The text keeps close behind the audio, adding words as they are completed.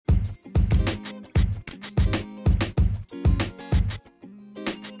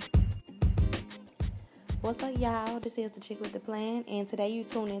What's up, y'all? This is the Chick with the Plan, and today you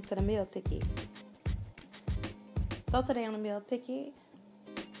tune into the meal ticket. So today on the meal ticket,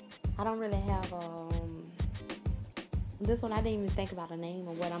 I don't really have this one. I didn't even think about a name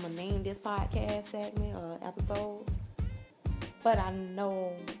of what I'm gonna name this podcast segment or episode, but I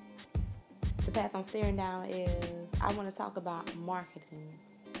know the path I'm steering down is I want to talk about marketing.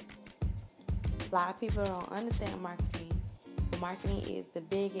 A lot of people don't understand marketing. Marketing is the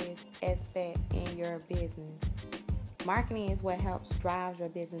biggest aspect in your business. Marketing is what helps drive your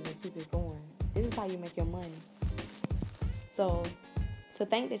business and keep it going. This is how you make your money. So, to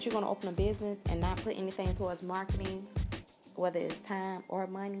think that you're going to open a business and not put anything towards marketing, whether it's time or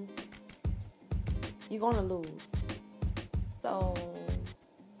money, you're going to lose. So,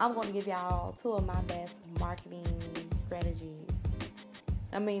 I'm going to give y'all two of my best marketing strategies.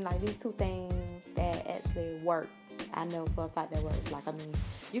 These two things that actually works. I know for a fact that works.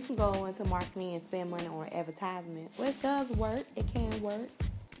 You can go into marketing and spend money on advertisement, which does work. It can work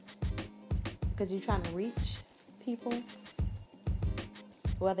because you're trying to reach people,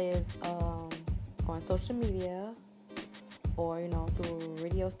 whether it's on social media or through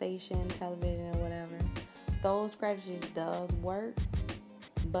radio station, television, or whatever. Those strategies does work,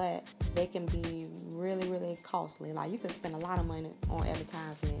 but they can be really, really costly. Like, you can spend a lot of money on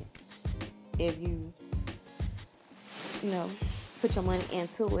advertisement if you put your money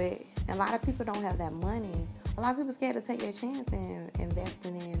into it. And a lot of people don't have that money. A lot of people scared to take their chance in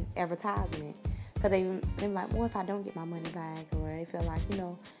investing in advertisement because they're like, well, if I don't get my money back, or they feel like, a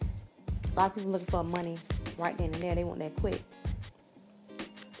lot of people looking for money right then and there. They want that quick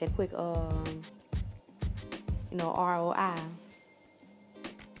ROI,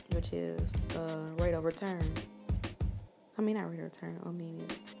 which is rate of return. Not rate of return.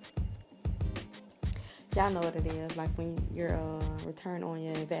 Y'all know what it is. Like when your return on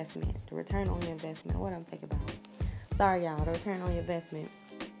your investment. The return on your investment. What I'm thinking about. Sorry, y'all. The return on your investment.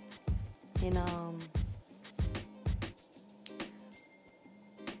 And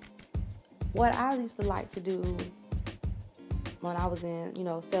what I used to like to do when I was in,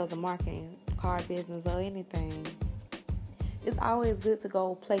 sales and marketing, car business or anything, it's always good to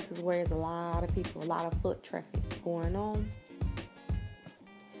go places where there's a lot of people, a lot of foot traffic going on.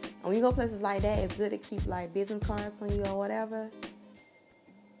 And when you go places like that, it's good to keep like business cards on you or whatever.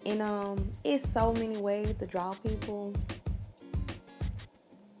 And it's so many ways to draw people.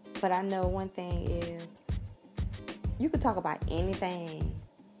 But I know one thing is you can talk about anything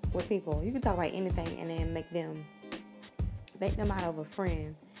with people. You can talk about anything and then make them out of a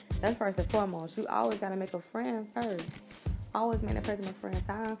friend. That's first and foremost. You always got to make a friend first. Always make that person a friend.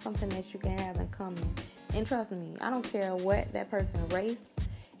 Find something that you can have in common. And trust me, I don't care what that person race,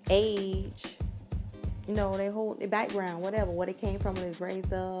 age, their background, whatever, where they came from, where they was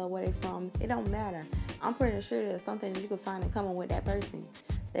raised up, where they from, it don't matter. I'm pretty sure there's something that you can find in common with that person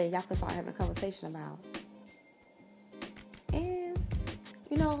that y'all can start having a conversation about. And,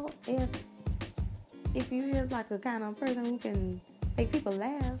 if you is like a kind of person who can make people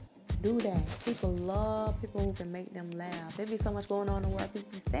laugh, do that. People love people who can make them laugh. There be so much going on in the world,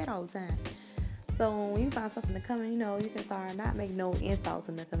 people be sad all the time. So when you find something to come in, you can start not make no insults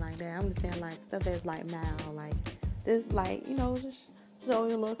or nothing like that. I'm just saying like stuff that's like mild, like this, like just show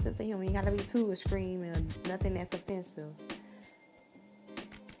your little sense of humor. You gotta be too extreme and nothing that's offensive.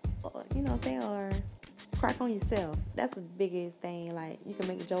 Say or crack on yourself. That's the biggest thing. Like you can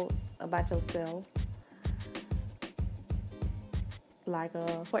make jokes about yourself. Like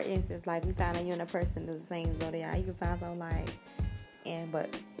for instance, like you find out you and a person is the same zodiac, you can find something like,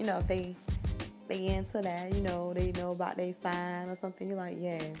 but if they into that, they know about their sign or something. You're like,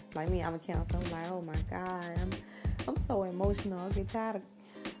 yes. Like me, I'm a Cancer. I'm like, oh my God, I'm so emotional.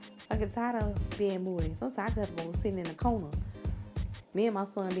 I get tired of being moody. Sometimes I just have to go sitting in a corner. Me and my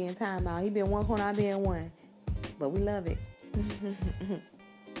son being time out. He be in one corner, I be in one. But we love it.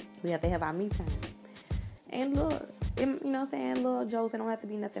 We have to have our me time. And look, little jokes. They don't have to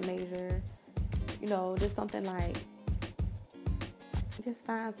be nothing major. Just something like, just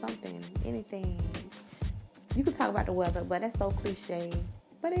find something, anything. You can talk about the weather, but that's so cliche.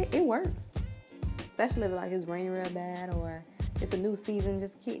 But it works. Especially if like it's raining real bad or it's a new season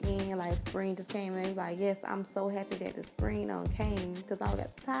just kicked in, like spring just came in. Like, yes, I'm so happy that the spring came because I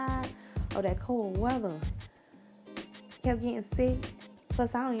got tired of that cold weather. Kept getting sick.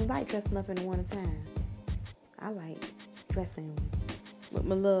 Plus, I don't even like dressing up in the wintertime. I like dressing with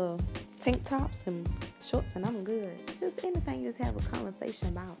my little tank tops and shorts, and I'm good. Just anything, just have a conversation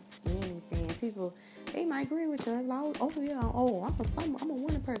about anything. People, they might agree with you. Like, I'm a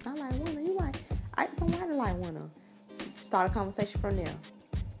winter person. I like winter. You like, somebody like winter. Start a conversation from there.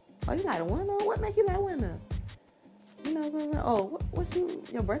 Oh, you like the winter? What make you like winter? You know what I'm saying? Oh,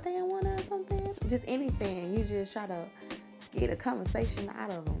 what your birthday in winter or something? Just anything. You just try to get a conversation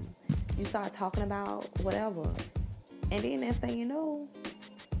out of them. You start talking about whatever. And then next thing you know,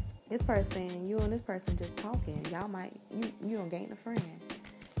 you and this person just talking. Y'all might, you don't gain a friend.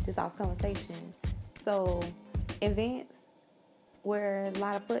 Just off conversation. So, events where there's a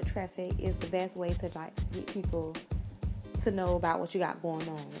lot of foot traffic is the best way to like get people to know about what you got going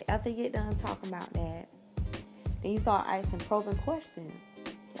on. After you get done talking about that, then you start asking probing questions.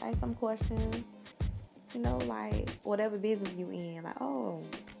 You ask some questions, like whatever business you in. Like, oh,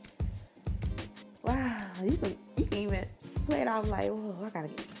 wow, you can even play it off like, oh, I gotta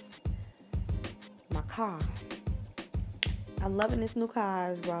get my car. I'm loving this new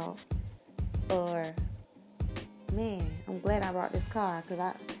car I brought. Or, man, I'm glad I brought this car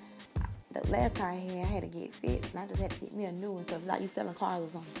because the last car I had to get fixed, and I just had to get me a new one. So it's like you selling cars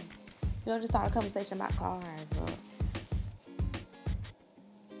or something. Just start a conversation about cars.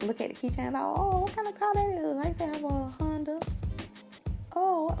 Look at the keychain, like, oh, what kind of car that is? I used to have a Honda.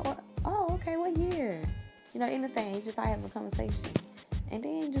 Oh, okay, what year? Anything. You just start having a conversation. And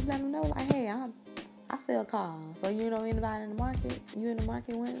then just let them know, like, hey, I sell cars. So, anybody in the market? You in the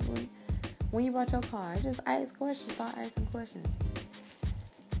market when you brought your car? Just ask questions. Start asking questions.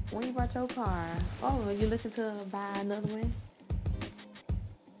 When you brought your car, oh, you looking to buy another one?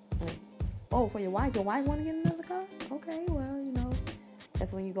 Oh, for your wife? Your wife want to get another car? Okay, well,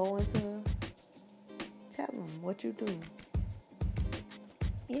 that's when you go into tell them what you do.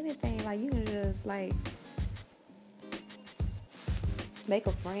 Anything, like, you can just, like, make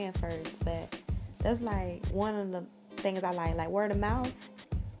a friend first. But that's, like, one of the things I like word of mouth.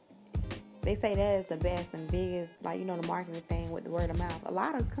 They say that is the best and biggest, like, the marketing thing with the word of mouth. A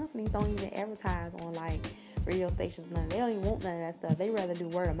lot of companies don't even advertise on, like, radio stations. They don't even want none of that stuff. They rather do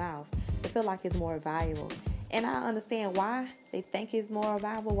word of mouth. They feel like it's more valuable. And I understand why they think it's more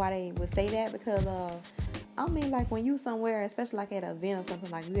valuable, why they would say that, because, like, when you somewhere, especially, like, at an event or something,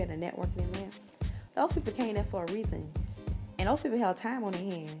 like you at a networking event, those people came there for a reason. And those people have time on their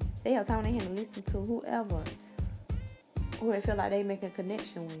hand. They have time on their hand to listen to who they feel like they make a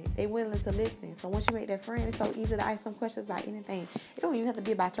connection with. They willing to listen. So once you make that friend, it's so easy to ask them questions about anything. It don't even have to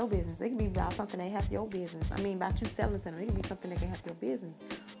be about your business. It can be about something that help your business. About you selling to them. It can be something that can help your business.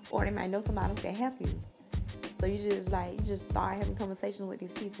 Or they might know somebody who can help you. So you just start having conversations with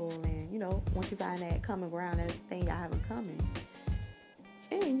these people, and once you find that common ground, that thing y'all have in common.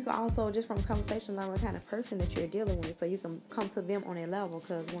 And you can also, just from conversation, learn what kind of person that you're dealing with, so you can come to them on their level.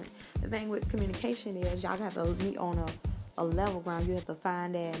 Because the thing with communication is y'all have to meet on a level ground. You have to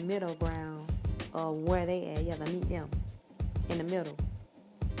find that middle ground of where they at. You have to meet them in the middle.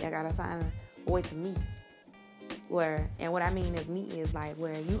 Y'all gotta find a way to meet. And what I mean is meet is like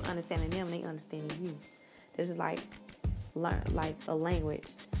where you understanding them, they understanding you. This is like learn like a language.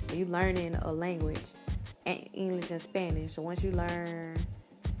 You learning a language, and English and Spanish. So once you learn,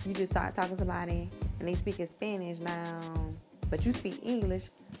 you just start talking to somebody and they speak in Spanish now, but you speak English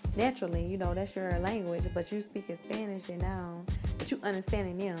naturally. That's your language, but you speak in Spanish and now, but you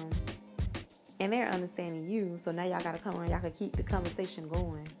understanding them, and they're understanding you. So now y'all gotta come around. Y'all can keep the conversation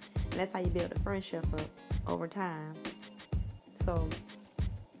going, and that's how you build a friendship up over time. So.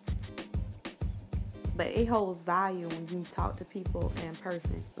 But it holds value when you talk to people in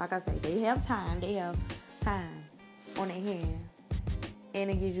person. Like I say, they have time on their hands.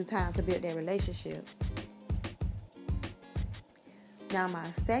 And it gives you time to build that relationship. Now, my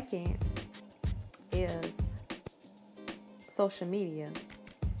second is social media.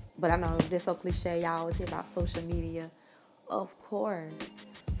 But I know this so cliche, y'all always hear about social media. Of course.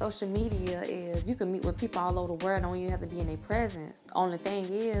 Social media is, you can meet with people all over the world, don't even have to be in their presence. The only thing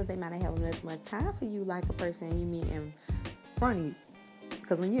is, they might not have as much time for you like a person you meet in front of you.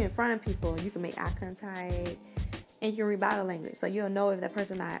 Because when you're in front of people, you can make eye contact and you can read body language. So you'll know if that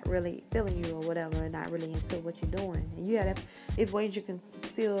person not really feeling you or whatever, not really into what you're doing. And you have that, it's ways you can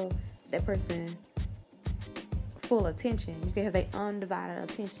steal that person full attention. You can have their undivided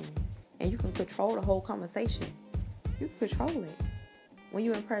attention. And you can control the whole conversation. You can control it. When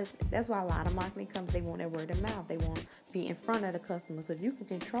you're in person, that's why a lot of marketing companies, they want their word of mouth. They want to be in front of the customer because you can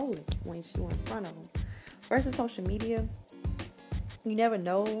control it when you're in front of them. Versus social media, you never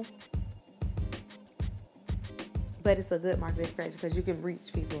know, but it's a good marketing strategy because you can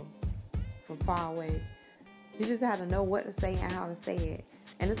reach people from far away. You just have to know what to say and how to say it.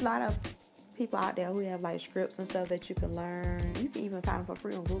 And there's a lot of people out there who have like scripts and stuff that you can learn. You can even find them for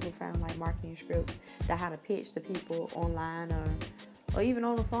free on Google, find like marketing scripts that how to pitch to people online or even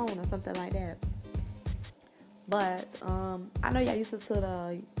on the phone or something like that. But I know y'all used to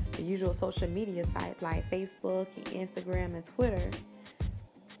the the usual social media sites like Facebook and Instagram and Twitter.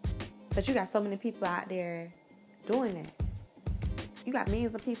 But you got so many people out there doing that. You got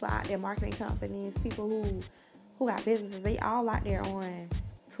millions of people out there, marketing companies, people who got businesses. They all out there on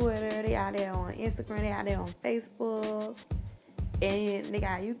Twitter, they out there on Instagram, they out there on Facebook, and they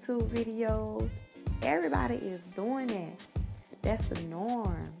got YouTube videos. Everybody is doing that. That's the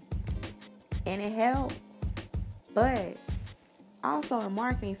norm. And it helps. But also in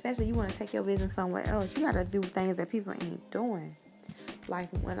marketing, especially you want to take your business somewhere else, you got to do things that people ain't doing. Like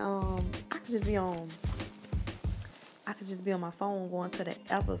when I could just be on my phone going to the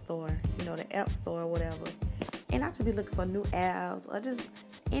Apple store, the App Store or whatever. And I should be looking for new apps or just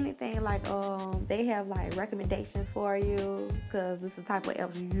anything like they have like recommendations for you, because this is the type of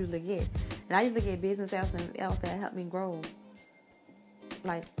apps you usually get. And I usually get business apps and apps that help me grow.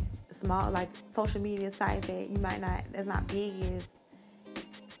 Like small, like social media sites that that's not big as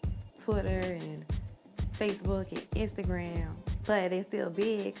Twitter and Facebook and Instagram, but they're still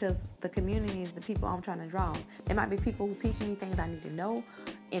big because the community is the people I'm trying to draw. There might be people who teaching me things I need to know,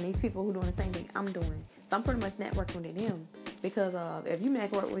 and these people who doing the same thing I'm doing. So I'm pretty much networking with them, because if you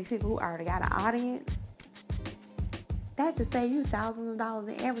network with people who already got an audience, that just save you thousands of dollars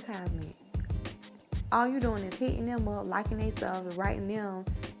in advertisement. All you doing is hitting them up, liking their stuff, and writing them,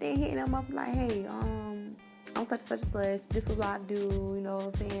 then hitting them up like, hey, I'm such and such and such. This is what I do, you know what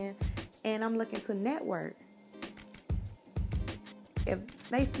I'm saying? And I'm looking to network. If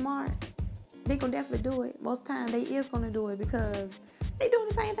they smart, they gonna definitely do it. Most times they is gonna do it because they doing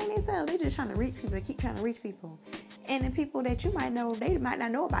the same thing themselves. They just trying to reach people. They keep trying to reach people. And the people that you might know, they might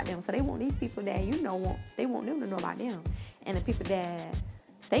not know about them. So they want these people that they want them to know about them. And the people that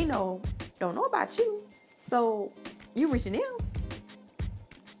they know don't know about you. So you reaching them.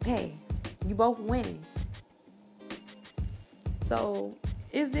 Hey, you both winning. So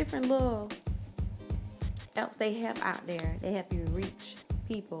it's different little apps they have out there. They help you reach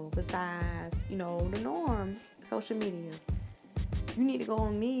people besides, the norm social medias. You need to go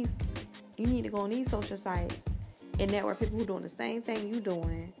on these social sites and network people who doing the same thing you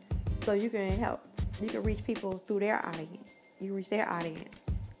doing, so you can reach people through their audience. You reach their audience.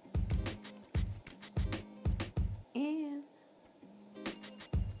 And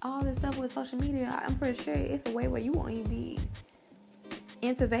all this stuff with social media, I'm pretty sure it's a way where you won't even be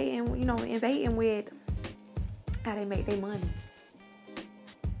invading with how they make their money.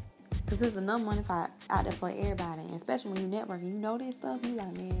 Because there's enough money out there for everybody. And especially when you networking, you know that stuff, you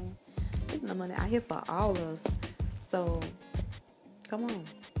like, man, there's enough money out here for all of us. So, come on.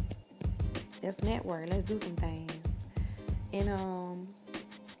 Let's network. Let's do some things. And,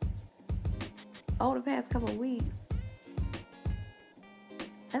 over the past couple of weeks,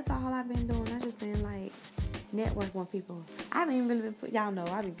 that's all I've been doing. I've just been, like, networking with people. I haven't even really been y'all know,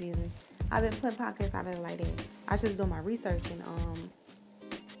 I be busy. I've been putting podcasts out there like that. I just doing my research and,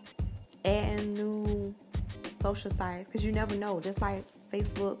 adding new social sites, because you never know. Just like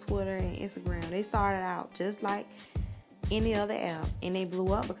Facebook, Twitter, and Instagram, they started out just like any other app, and they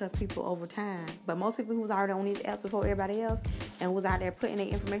blew up because people over time. But most people who was already on these apps before everybody else and was out there putting their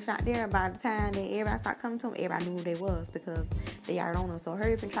information out there, by the time that everybody started coming to them, everybody knew who they was because they already on them. So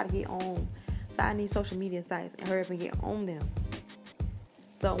hurry up and try to get on, find these social media sites and hurry up and get on them.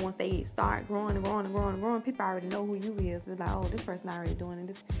 So once they start growing and growing and growing and growing, people already know who you is. It's like, oh, this person already doing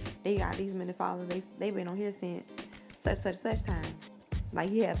it. They got these many followers. They've been on here since such time.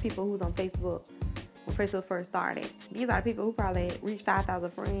 Like you have people who's on Facebook when Facebook first started. These are the people who probably reached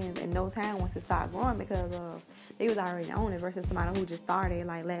 5,000 friends in no time once it started growing, because they was already on it, versus somebody who just started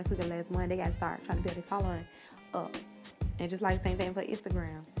like last week or last month. They got to start trying to build their following up. And just like the same thing for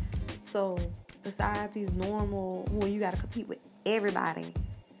Instagram. So besides these normal, when you got to compete with everybody,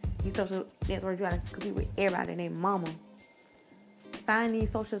 these social networks, you got to compete with everybody named mama. Find these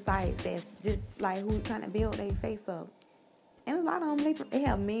social sites that's just like who trying to build their face up. And a lot of them, they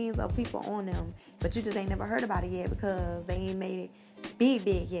have millions of people on them, but you just ain't never heard about it yet because they ain't made it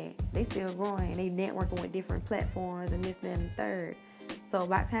big yet. They still growing. They networking with different platforms and this, that, and the third. So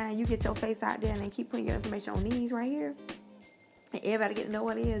by the time you get your face out there and then keep putting your information on these right here, and everybody get to know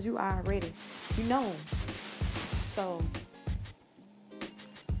what it is, you are ready. You know. So,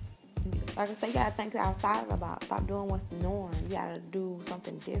 like I said, you gotta think outside about. Stop doing what's the norm. You gotta do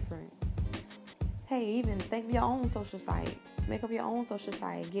something different. Hey, even think of your own social site. Make up your own social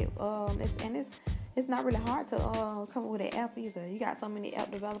site. It's not really hard to come up with an app either. You got so many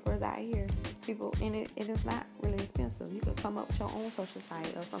app developers out here. People, and it is not really expensive. You could come up with your own social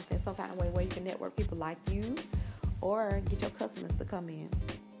site or something, some kind of way where you can network people like you, or get your customers to come in.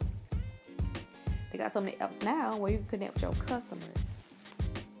 They got so many apps now where you can connect with your customers.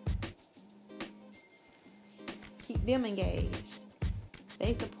 them engaged.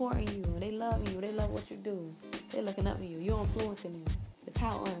 They supporting you. They loving you. They love what you do. They looking up to you. You're influencing them. The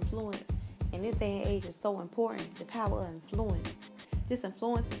power of influence in this day and age is so important. The power of influence. Just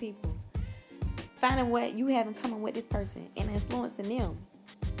influencing people. Finding what you have in common with this person and influencing them.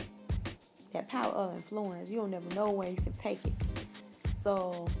 That power of influence. You'll never know where you can take it.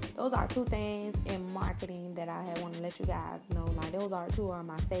 So those are two things in marketing that I want to let you guys know. Like those are two of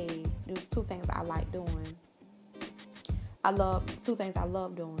my fave. Those two things I like doing. Two things I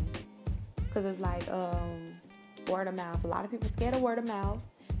love doing. Because it's like word of mouth. A lot of people scared of word of mouth.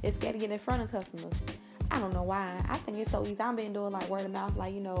 They're scared to get in front of customers. I don't know why. I think it's so easy. I've been doing like word of mouth,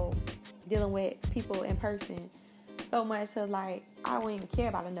 like, dealing with people in person so much. So like, I don't even care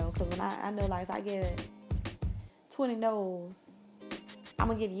about a no. Because when I know, like, if I get 20 no's, I'm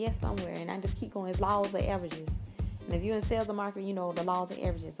going to get a yes somewhere. And I just keep going. It's laws of averages. And if you're in sales or marketing, you know the laws of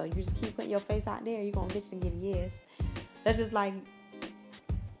averages. So you just keep putting your face out there, you're going to eventually get a yes. That's just like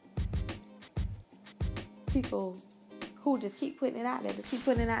people who just keep putting it out there, just keep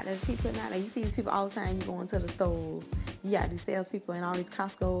putting it out there, just keep putting it out there. You see these people all the time. You go into the stores. You got these salespeople in all these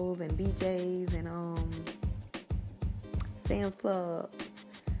Costco's and BJ's and Sam's Club.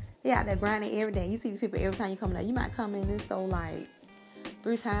 They out there grinding every day. You see these people every time you come in. You might come in this store like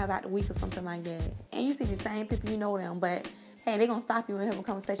 3 times out the week or something like that. And you see the same people, you know them, but hey, they're going to stop you and have a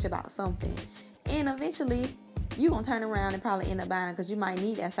conversation about something. And eventually, you're going to turn around and probably end up buying it because you might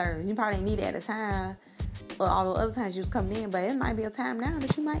need that service. You probably need it at a time or all the other times you was coming in, but it might be a time now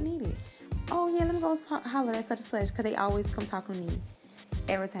that you might need it. Oh, yeah, let me go holler at such and such because they always come talking to me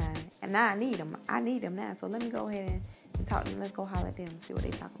every time. And now I need them. I need them now, so let me go ahead and talk to them. Let's go holler at them and see what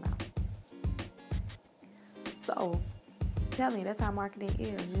they talking about. So, I'm telling you, that's how marketing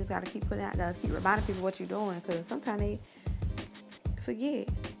is. You just got to keep putting out there, keep reminding people what you're doing because sometimes they forget.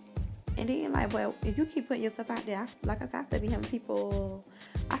 And then, like, well, if you keep putting yourself out there, like I said, I still be having people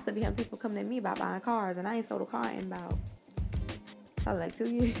coming at me about buying cars, and I ain't sold a car in about probably like 2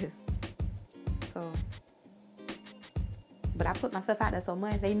 years. So, but I put myself out there so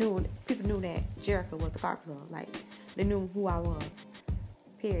much, people knew that Jerica was the car plug. Like, they knew who I was,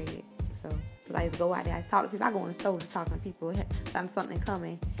 period. So, I used to go out there, I used to talk to people. I go in the store just talking to people, something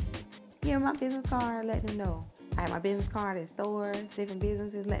coming. Give them my business card, let them know. I have my business card at stores, different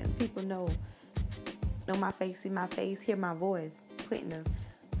businesses, letting people know my face, see my face, hear my voice, putting the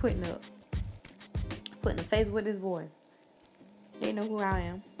face with his voice. They know who I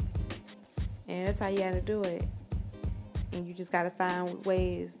am, and that's how you got to do it. And you just got to find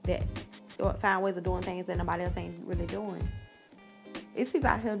ways of doing things that nobody else ain't really doing. It's people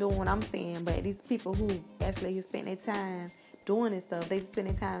out here doing what I'm saying, but these people who actually spend their time doing this stuff, they spend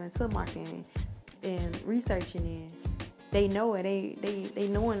their time into marketing and researching it. They know it. They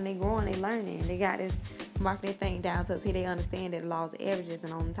knowing, they growing, they learning. They got this marketing thing down to see they understand that the laws of averages,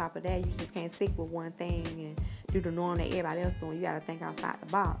 and on top of that, you just can't stick with one thing and do the norm that everybody else doing. You got to think outside the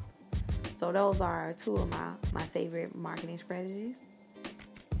box. So those are two of my favorite marketing strategies.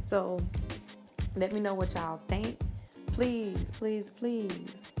 So let me know what y'all think. Please, please, please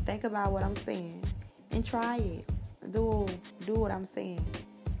think about what I'm saying and try it. Do what I'm saying.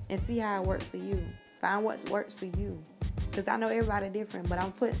 And see how it works for you. Find what works for you. Because I know everybody different, but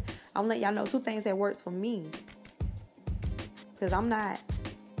I'm letting y'all know 2 things that works for me. Because I'm not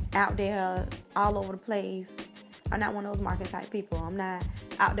out there all over the place. I'm not one of those marketing type people. I'm not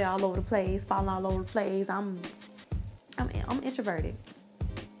out there all over the place, falling all over the place. I'm introverted.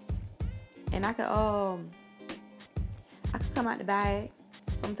 And I could come out the bag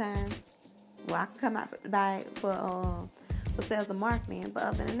sometimes. Well, I can come out the bag for sales and marketing, but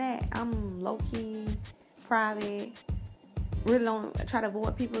other than that, I'm low-key, private, really don't try to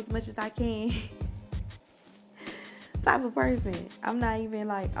avoid people as much as I can type of person. I'm not even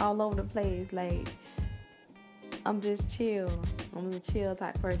like all over the place. Like, I'm just chill. I'm a chill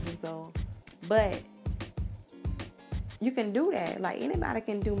type person. So, but you can do that. Like, anybody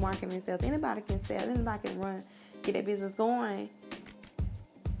can do marketing and sales. Anybody can sell. Anybody can get their business going.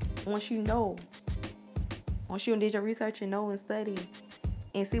 Once you did your research and know and study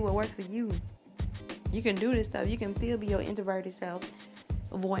and see what works for you, you can do this stuff. You can still be your introverted self,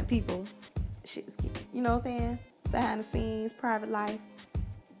 avoiding people, you know what I'm saying, behind the scenes, private life,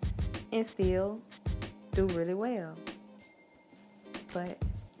 and still do really well. But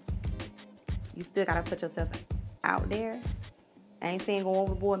you still gotta put yourself out there. I ain't saying go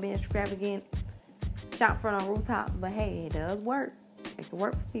overboard, being extravagant, shout front on rooftops, but hey, it does work. It can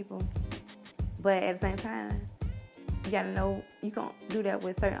work for people. But at the same time, you gotta know you can't do that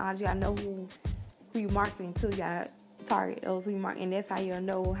with certain audience. You gotta know who you marketing to. You gotta target those who you market, and that's how you'll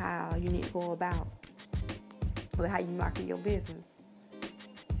know how you need to go about with how you market your business.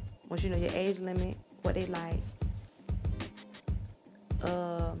 Once you know your age limit, what they like,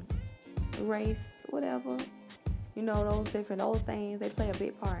 race, whatever, those things, they play a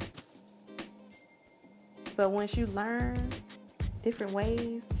big part. But once you learn different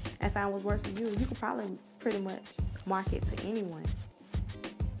ways and find what's works for you, you can probably pretty much market to anyone.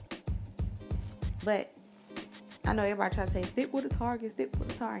 But I know everybody try to say, stick with the target.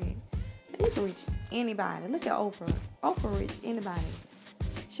 And you can reach anybody. Look at Oprah. Oprah reached anybody.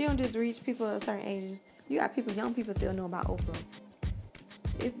 She don't just reach people of certain ages. You got young people still know about Oprah.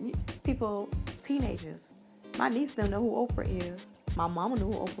 People, teenagers. My niece don't know who Oprah is. My mama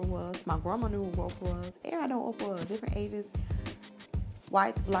knew who Oprah was. My grandma knew who Oprah was. Everybody know who Oprah was. Different ages.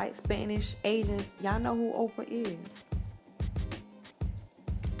 Whites, blacks, Spanish, Asians. Y'all know who Oprah is.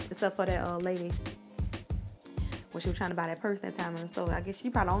 Except for that lady. When she was trying to buy that purse that time in the store. I guess she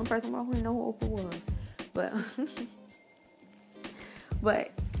probably the only person who didn't know who Oprah was.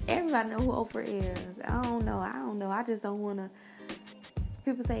 But everybody know who Oprah is. I don't know. I just don't want to.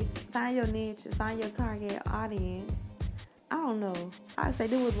 People say, find your niche, find your target audience. I don't know. I say,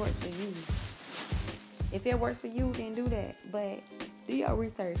 do what works for you. If it works for you, then do that. But do your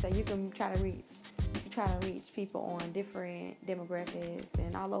research so you can try to reach people on different demographics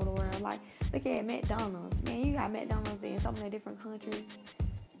and all over the world. Like, look at McDonald's. Man, you got McDonald's in so many different countries.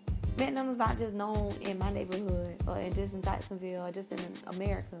 McDonald's not just known in my neighborhood or just in Jacksonville or just in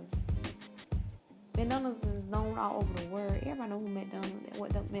America. McDonald's is known all over the world. Everybody know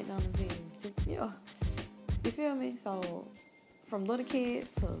what McDonald's is. You feel me? So, from little kids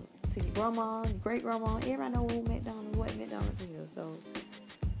to your grandma, your great grandma, everybody know what McDonald's is. So,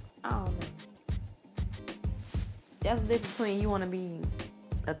 I don't know. That's the difference between you want to be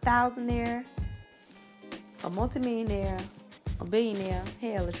a thousandaire, a multimillionaire, a billionaire,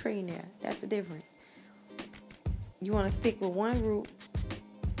 hell, a trillionaire. That's the difference. You want to stick with one group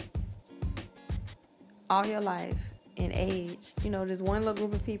all your life in age, just one little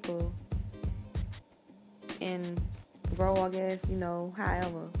group of people and grow, I guess,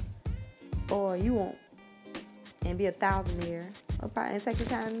 however. Or you want and be a thousandaire and take your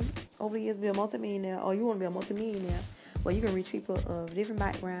time over the years to be a multimillionaire, or you want to be a multimillionaire where you can reach people of different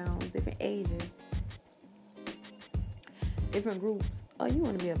backgrounds, different ages, different groups. Or you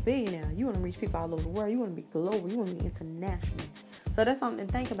want to be a billionaire. You want to reach people all over the world. You want to be global. You want to be international. So that's something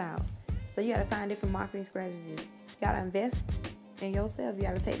to think about. So you got to find different marketing strategies. You got to invest in yourself. You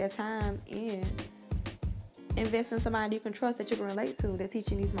got to take that time and invest in somebody you can trust that you can relate to that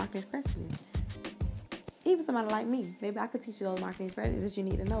teaching these marketing strategies. Even somebody like me. Maybe I could teach you those marketing strategies that you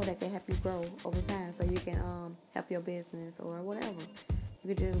need to know that can help you grow over time so you can help your business or whatever.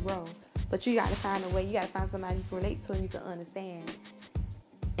 You can just grow. But you got to find a way. You got to find somebody you can relate to and you can understand.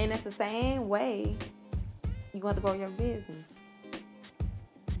 And that's the same way you want to grow your business.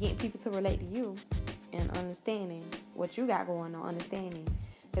 Getting people to relate to you and understanding what you got going on, understanding.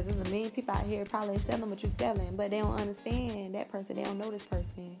 Because there's a million people out here probably selling what you're selling, but they don't understand that person. They don't know this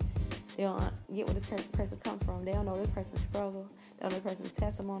person. They don't get where this person comes from. They don't know this person's struggle. They don't know this person's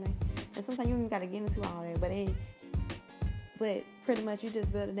testimony. And sometimes you even got to get into all that. But pretty much you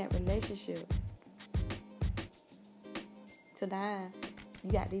just building that relationship. So now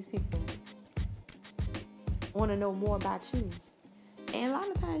you got these people want to know more about you. And a lot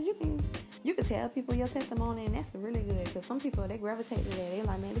of times you can tell people your testimony, and that's really good. Because some people, they gravitate to that. They're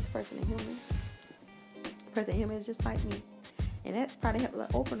like, man, this person is human. Person human is just like me. And that probably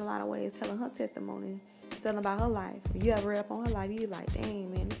helped open a lot of ways, telling her testimony, telling about her life. When you ever read up on her life, you like,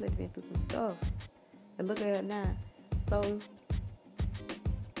 dang, man, this lady been through some stuff. And look at her now. So,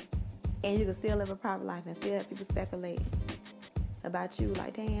 and you can still live a private life and still have people speculate about you.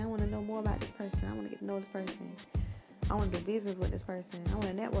 Like, dang, I want to know more about this person. I want to get to know this person. I want to do business with this person. I want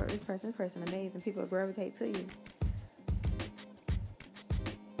to network with this person. This person is amazing. People gravitate to you.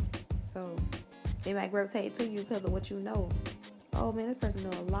 So, they might gravitate to you because of what you know. Oh, man, this person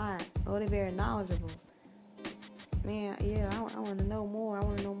knows a lot. Oh, they're very knowledgeable. Man, yeah, I want to know more. I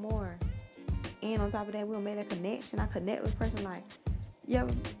want to know more. And on top of that, we'll make that connection. I connect with a person like, you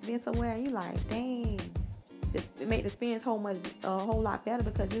ever been somewhere and you like, dang, it make the experience a whole lot better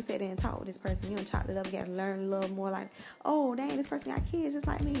because you sat there and talked with this person. You done chopped it up, you got to learn a little more like, oh, dang, this person got kids just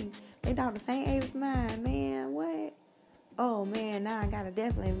like me. They dog the same age as mine. Man, what? Oh, man, now I got to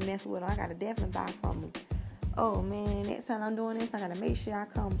definitely mess with them. I got to definitely buy from them. Oh, man, next time I'm doing this, I got to make sure I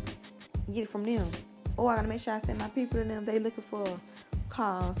come get it from them. Or I got to make sure I send my people to them if they looking for a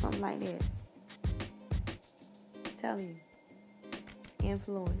car or something like that. I'm telling you.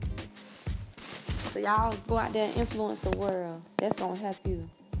 Influence. So y'all go out there and influence the world. That's going to help you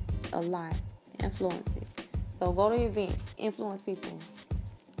a lot. Influence it. So go to events, influence people.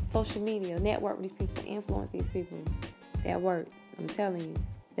 Social media, network with these people, influence these people. That works. I'm telling you.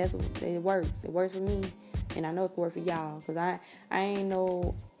 It works. It works for me. And I know it can work for y'all. Because I ain't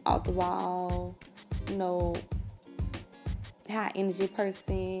no off the wall, high energy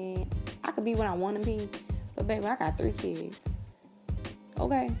person. I could be what I want to be. But baby, I got 3 kids.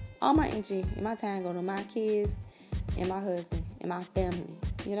 Okay? All my energy and my time go to my kids and my husband and my family.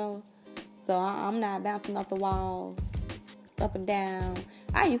 So I'm not bouncing off the walls, up and down.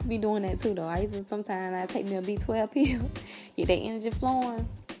 I used to be doing that too, though. Sometimes I take me a B12 pill, get that energy flowing.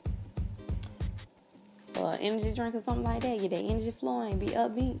 Or energy drink or something like that. Get that energy flowing, be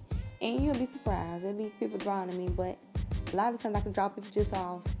upbeat. And you'll be surprised. There'll be people drawing to me, but a lot of times I can draw people just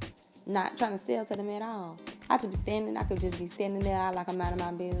off not trying to sell to them at all. I could just be standing there. I like I'm out of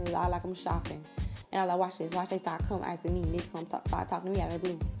my business. I like I'm shopping. And I'm like, watch this. Watch they start coming asking me. They start talking to me out of the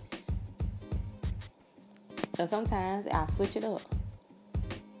blue. So sometimes I switch it up.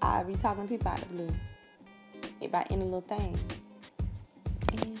 I be talking to people out of the blue about any little thing.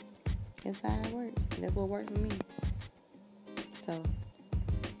 And that's how it works. That's what works for me. So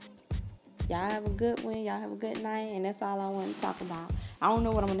y'all have a good one. Y'all have a good night. And that's all I want to talk about. I don't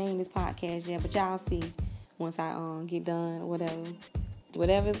know what I'm going to name this podcast yet, but y'all see once I get done or whatever.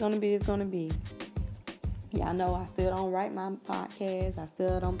 Whatever it's going to be, it's going to be. Y'all know I still don't write my podcast. I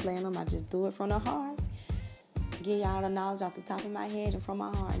still don't plan them. I just do it from the heart. Give y'all the knowledge off the top of my head and from my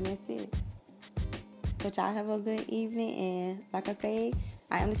heart, and that's it. But y'all have a good evening, and like I said,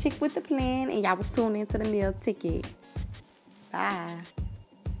 I am the chick with the plan, and y'all was tuning into the meal ticket. Bye.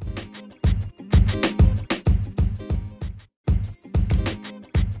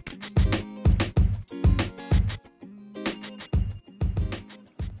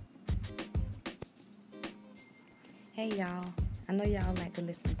 Hey y'all, I know y'all like to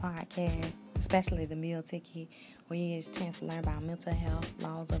listen to podcasts, especially the meal ticket, where you get a chance to learn about mental health,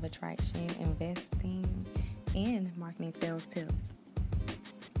 laws of attraction, investing, and marketing sales tips.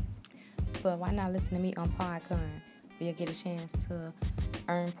 But why not listen to me on Podcon, where you'll get a chance to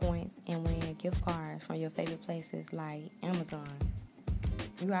earn points and win gift cards from your favorite places like Amazon.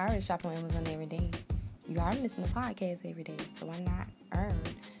 You already shop on Amazon every day. You already listen to podcasts every day, so why not earn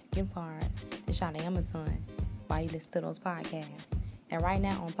gift cards to shop at Amazon while you listen to those podcasts? And right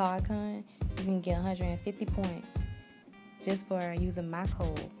now on Podcon, you can get 150 points just for using my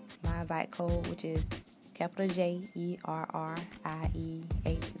code, my invite code, which is capital JERRIEHZ.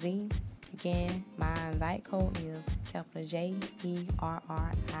 Again, my invite code is capital JERRIEHZ.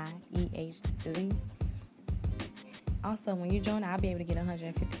 Also, when you join, I'll be able to get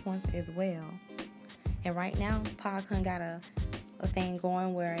 150 points as well. And right now, Podcon got a thing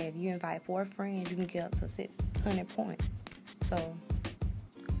going where if you invite 4 friends, you can get up to 600 points. So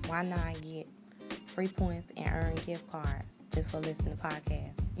why not get free points and earn gift cards just for listening to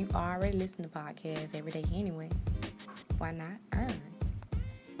podcasts? You already listen to podcasts every day anyway. Why not earn?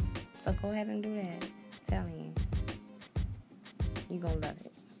 So go ahead and do that. I'm telling you, you're going to love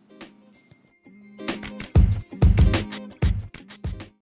it.